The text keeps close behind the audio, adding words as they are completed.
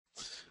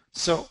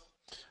So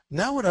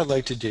now what I'd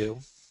like to do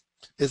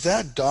is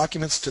add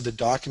documents to the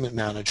document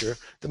manager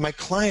that my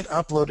client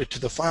uploaded to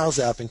the Files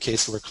app in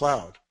CaseWare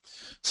Cloud.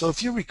 So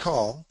if you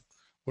recall,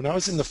 when I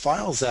was in the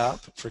Files app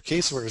for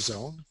CaseWare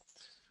Zone,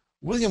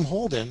 William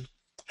Holden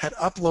had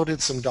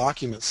uploaded some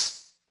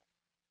documents.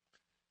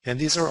 And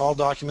these are all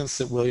documents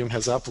that William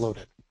has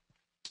uploaded.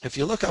 If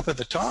you look up at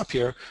the top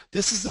here,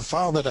 this is the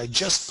file that I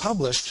just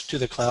published to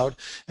the cloud,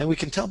 and we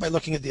can tell by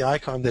looking at the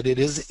icon that it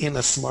is in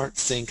a Smart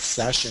Sync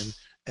session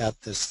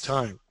at this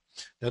time.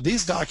 Now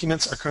these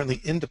documents are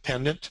currently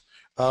independent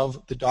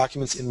of the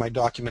documents in my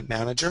document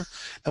manager,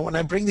 and when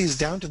I bring these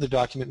down to the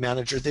document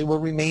manager, they will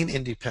remain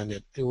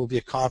independent. It will be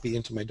a copy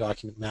into my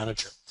document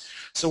manager.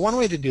 So one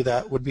way to do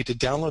that would be to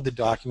download the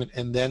document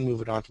and then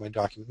move it onto my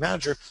document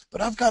manager,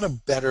 but I've got a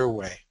better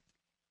way.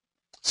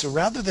 So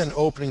rather than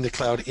opening the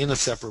cloud in a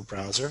separate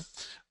browser,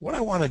 what I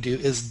want to do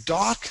is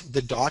dock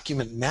the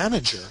document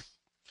manager.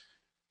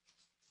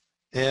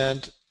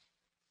 And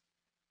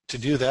to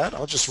do that,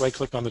 I'll just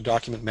right-click on the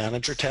Document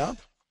Manager tab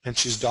and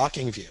choose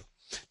Docking View.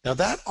 Now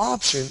that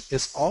option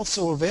is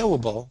also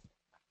available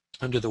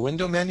under the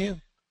Window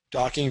menu,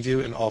 Docking View,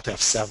 and Alt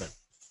F7.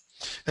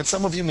 And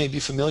some of you may be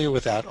familiar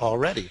with that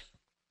already.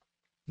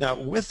 Now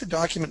with the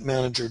Document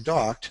Manager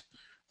docked,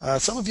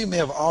 some of you may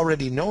have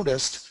already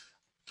noticed.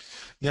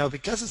 Now,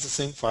 because it's a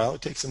sync file,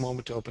 it takes a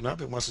moment to open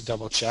up. It wants to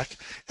double check,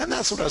 and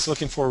that's what I was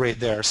looking for right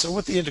there. So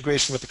with the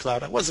integration with the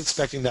cloud, I was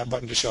expecting that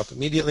button to show up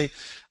immediately.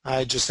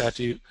 I just had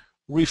to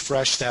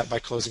refresh that by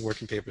closing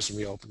Working Papers and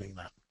reopening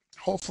that.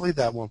 Hopefully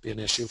that won't be an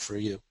issue for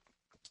you.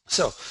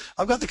 So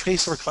I've got the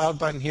CaseWare Cloud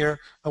button here.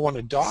 I want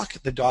to dock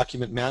the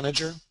Document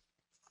Manager,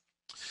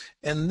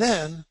 and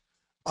then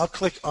I'll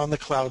click on the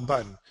Cloud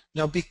button.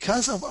 Now,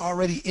 because I've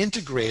already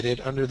integrated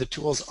under the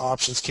Tools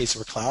Options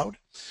CaseWare Cloud,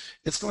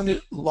 it's going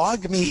to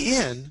log me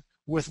in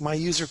with my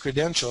user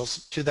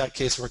credentials to that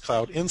CaseWare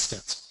Cloud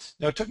instance.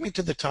 Now, it took me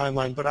to the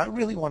timeline, but I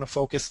really want to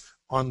focus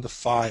on the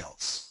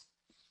files.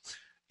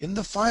 In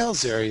the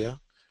Files area,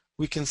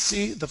 we can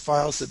see the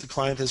files that the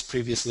client has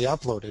previously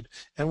uploaded.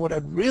 And what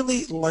I'd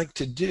really like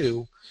to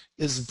do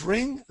is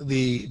bring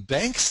the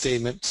bank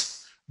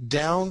statements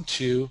down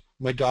to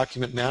my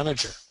document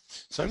manager.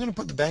 So I'm going to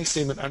put the bank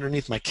statement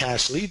underneath my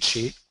cash lead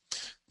sheet.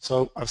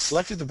 So I've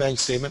selected the bank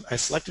statement. I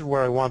selected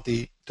where I want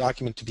the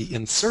document to be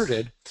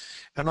inserted.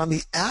 And on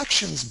the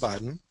Actions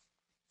button,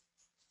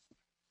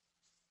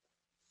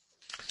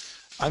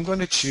 I'm going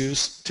to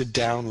choose to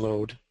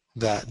download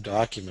that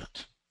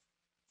document.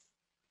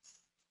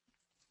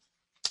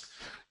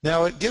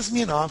 Now it gives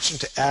me an option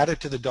to add it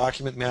to the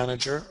document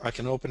manager. I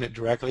can open it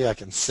directly. I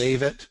can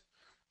save it.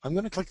 I'm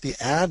going to click the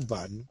Add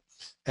button.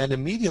 And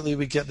immediately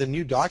we get the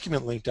new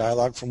document link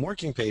dialog from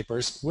Working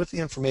Papers with the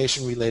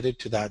information related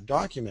to that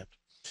document.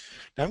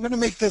 Now I'm going to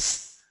make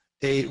this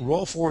a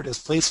roll forward as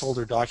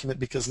placeholder document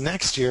because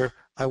next year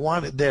I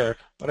want it there,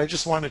 but I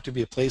just want it to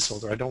be a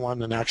placeholder. I don't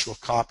want an actual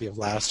copy of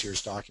last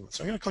year's document.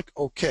 So I'm going to click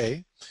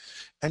OK.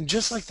 And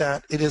just like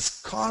that, it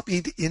is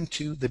copied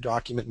into the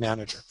document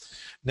manager.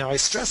 Now I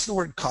stress the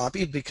word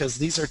copied because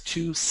these are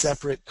two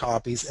separate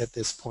copies at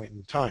this point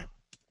in time.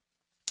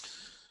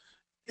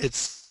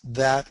 It's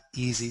that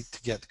easy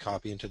to get the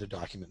copy into the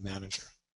document manager.